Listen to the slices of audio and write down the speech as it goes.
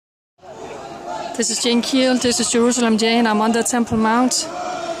This is Jane Keel, this is Jerusalem Jane. I'm on the Temple Mount.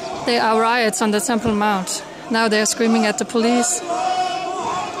 There are riots on the Temple Mount. Now they're screaming at the police.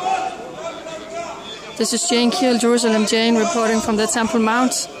 This is Jane Keel, Jerusalem Jane, reporting from the Temple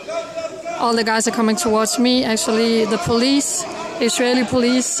Mount. All the guys are coming towards me. Actually, the police, Israeli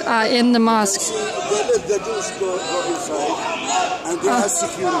police, are in the mosque. The Jews go inside, and they have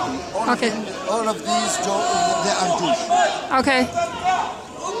security. All of these, they are Jews. Okay.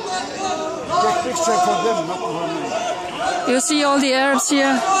 Take picture for them, not for me. You see all the Arabs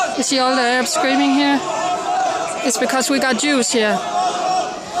here? You see all the Arabs screaming here? It's because we got Jews here.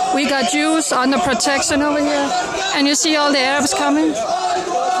 We got Jews under protection over here. And you see all the Arabs coming?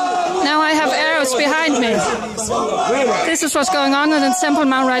 Now I have Arabs behind me. This is what's going on the Temple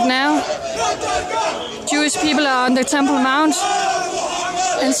Mount right now. Jewish people are on the Temple Mount.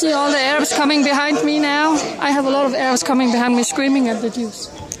 And see all the Arabs coming behind me now. I have a lot of Arabs coming behind me screaming at the Jews.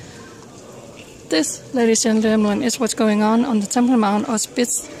 This, ladies and gentlemen, is what's going on the Temple Mount, or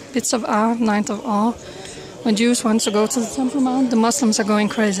bits of R, 9th of R. When Jews want to go to the Temple Mount, the Muslims are going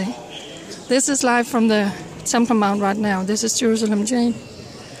crazy. This is live from the Temple Mount right now. This is Jerusalem Jane,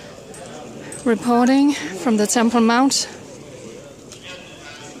 reporting from the Temple Mount.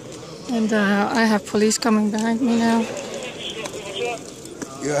 And I have police coming behind me now.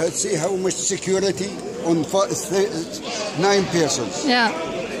 You see how much security on 9 persons. Yeah.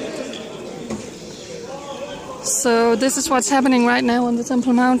 So this is what's happening right now on the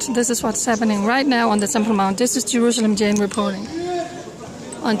Temple Mount. This is what's happening right now on the Temple Mount. This is Jerusalem Jane reporting.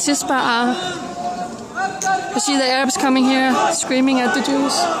 On Tisha, you see the Arabs coming here, screaming at the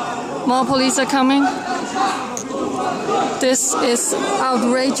Jews. More police are coming. This is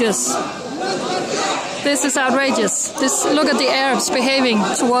outrageous. This is outrageous. Look at the Arabs behaving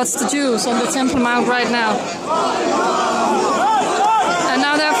towards the Jews on the Temple Mount right now. And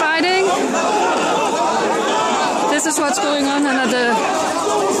now they're fighting. This is what's going on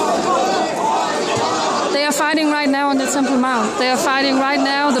They are fighting right now on the Temple Mount. They are fighting right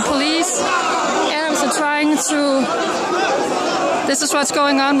now. The police, Arabs are trying to... This is what's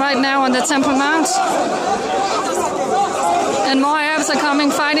going on right now on the Temple Mount. And more Arabs are coming,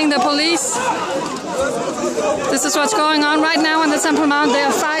 fighting the police. This is what's going on right now on the Temple Mount. They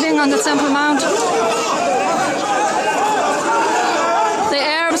are fighting on the Temple Mount. The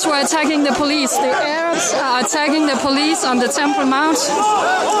Arabs were attacking the police. The Arabs are attacking the police on the Temple Mount.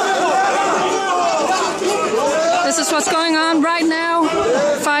 This is what's going on right now,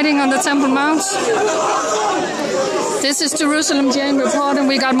 fighting on the Temple Mount. This is Jerusalem Jane reporting.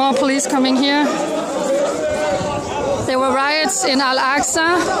 We got more police coming here. There were riots in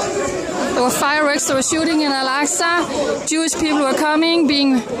Aqsa. There were fireworks. They were shooting in Aqsa. Jewish people were coming,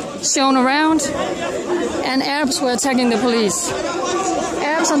 being shown around, and Arabs were attacking the police.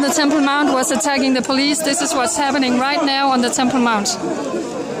 Arabs on the Temple Mount was attacking the police. This is what's happening right now on the Temple Mount.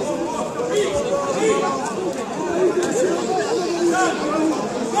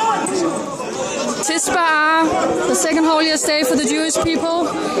 Tisha, the second holiest day for the Jewish people,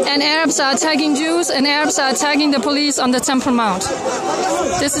 and Arabs are attacking Jews, and Arabs are attacking the police on the Temple Mount.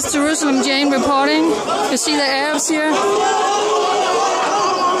 This is Jerusalem Jane reporting. You see the Arabs here.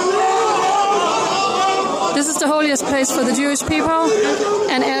 This is the holiest place for the Jewish people,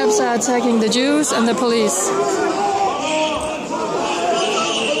 and Arabs are attacking the Jews and the police.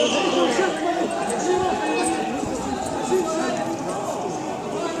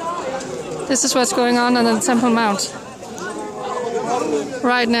 This is what's going on the Temple Mount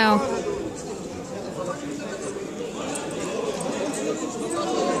right now.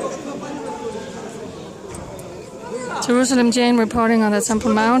 Jerusalem Jane reporting on the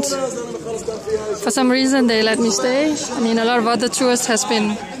Temple Mount. For some reason they let me stay. I mean, a lot of other tourists has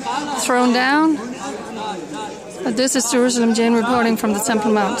been thrown down. But this is Jerusalem Jane reporting from the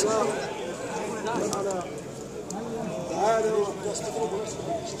Temple Mount.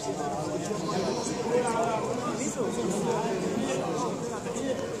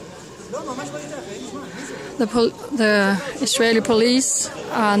 The Israeli police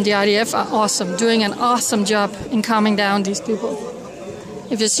and the IDF are awesome, doing an awesome job in calming down these people.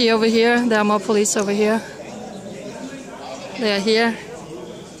 If you see over here, there are more police over here. They are here.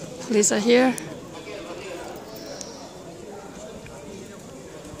 Police are here.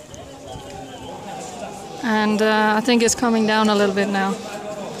 And I think it's calming down a little bit now.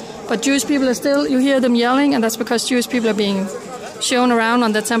 But Jewish people are still, you hear them yelling, and that's because Jewish people are being shown around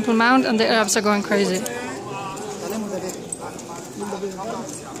on the Temple Mount, and the Arabs are going crazy.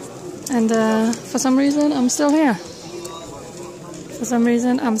 And for some reason, I'm still here. For some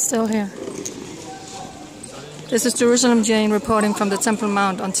reason, I'm still here. This is Jerusalem Jane reporting from the Temple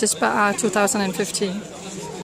Mount on Tisha 2015.